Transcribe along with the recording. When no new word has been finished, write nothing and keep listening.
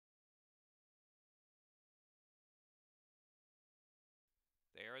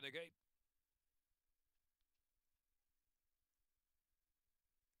in the gate.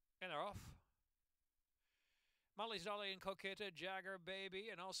 And they're off. Molly's Dolly and Coquetta, Jagger Baby,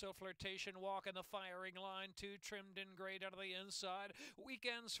 and also Flirtation Walk in the firing line. Two trimmed in great out of the inside.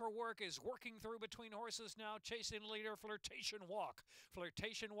 Weekends for Work is working through between horses now, chasing leader Flirtation Walk.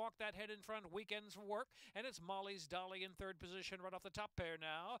 Flirtation Walk, that head in front. Weekends for Work, and it's Molly's Dolly in third position right off the top pair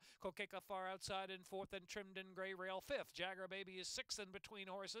now. Coquetta far outside in fourth, and trimmed in gray rail fifth. Jagger Baby is sixth in between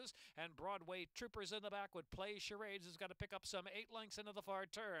horses, and Broadway Troopers in the back would play charades. Has got to pick up some 8 lengths into the far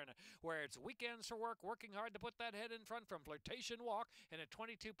turn, where it's Weekends for Work working hard to put that head in front from Flirtation Walk in a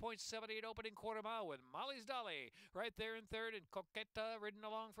 22.78 opening quarter mile, with Molly's Dolly right there in third, and Coquetta ridden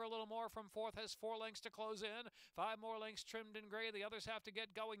along for a little more from fourth, has 4 lengths to close in. 5 more lengths trimmed in gray. The others have to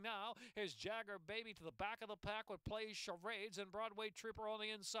get going now. Here's Jagger Baby to the back of the pack with Plays Charades, and Broadway Trooper on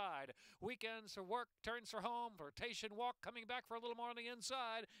the inside. Weekends for Work turns for home. Flirtation Walk coming back for a little more on the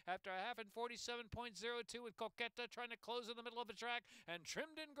inside after a half in 47.02, with Coquetta trying to close in the middle of the track, and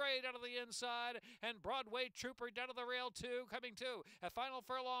trimmed in gray out of the inside, and Broadway Trooper down to the rail two, coming to a final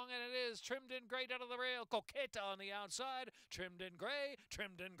furlong, and it is trimmed in gray down to the rail. Coquetta on the outside. Trimmed in gray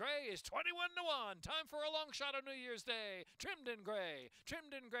is 21-1. Time for a long shot on New Year's Day. Trimmed in gray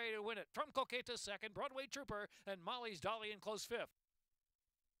to win it from Coquetta second, Broadway Trooper, and Molly's Dolly in close fifth.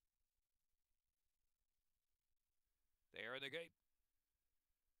 There in the gate.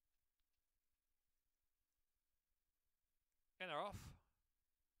 And they're off.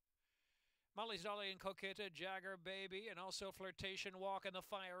 Molly's Dolly and Coquetta, Jagger Baby, and also Flirtation Walk in the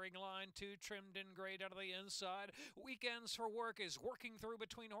firing line. Two trimmed in gray out of the inside. Weekends for Work is working through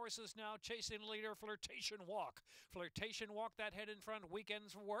between horses now, chasing leader Flirtation Walk. Flirtation Walk, that head in front.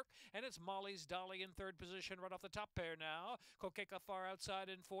 Weekends for Work, and it's Molly's Dolly in third position right off the top pair now. Coquetta far outside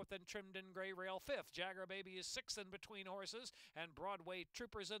in fourth, and trimmed in gray rail fifth. Jagger Baby is sixth in between horses, and Broadway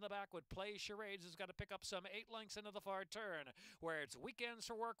Troopers in the back would play charades. Has got to pick up some 8 lengths into the far turn, where it's Weekends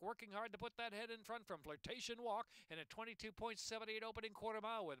for Work working hard to put that head in front from Flirtation Walk in a 22.78 opening quarter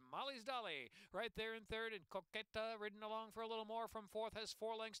mile, with Molly's Dolly right there in third, and Coquetta ridden along for a little more from fourth, has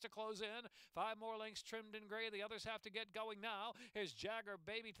 4 lengths to close in. 5 more lengths trimmed in gray. The others have to get going now. Here's Jagger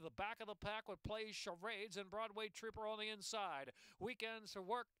Baby to the back of the pack with Plays Charades, and Broadway Trooper on the inside. Weekends for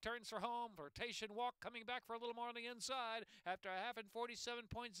Work turns for home. Flirtation Walk coming back for a little more on the inside after a half in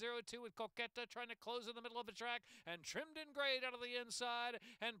 47.02, with Coquetta trying to close in the middle of the track, and trimmed in gray out of the inside,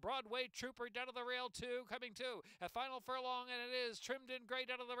 and Broadway Trooper down to the rail two, coming to a final furlong, and it is trimmed in gray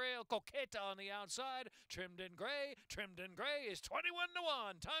down to the rail. Coquetta on the outside. Trimmed in gray is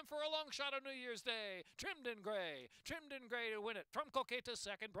 21-1. Time for a long shot on New Year's Day. Trimmed in gray to win it from Coquetta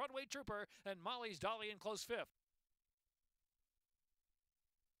second, Broadway Trooper, and Molly's Dolly in close fifth.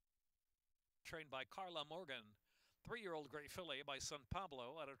 Trained by Carla Morgan. 3-year-old Gray Filly by San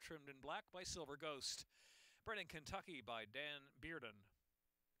Pablo out of Trimmed in Black by Silver Ghost. Bred in Kentucky by Dan Bearden.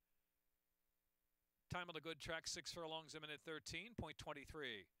 Time on the good track, 6 furlongs a minute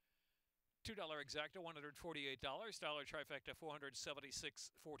 13.23. $2 exacta, $148. Dollar trifecta,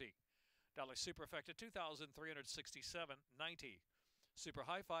 $476.40. Dollar superfecta, $2,367.90. Super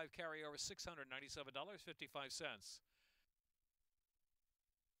high 5 carryover, $697.55.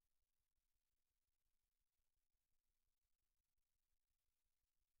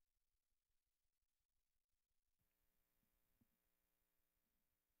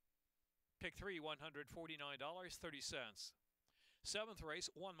 Pick 3, $149.30. 7th race,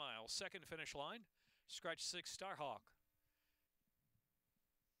 1 mile, second finish line. Scratch 6, Starhawk.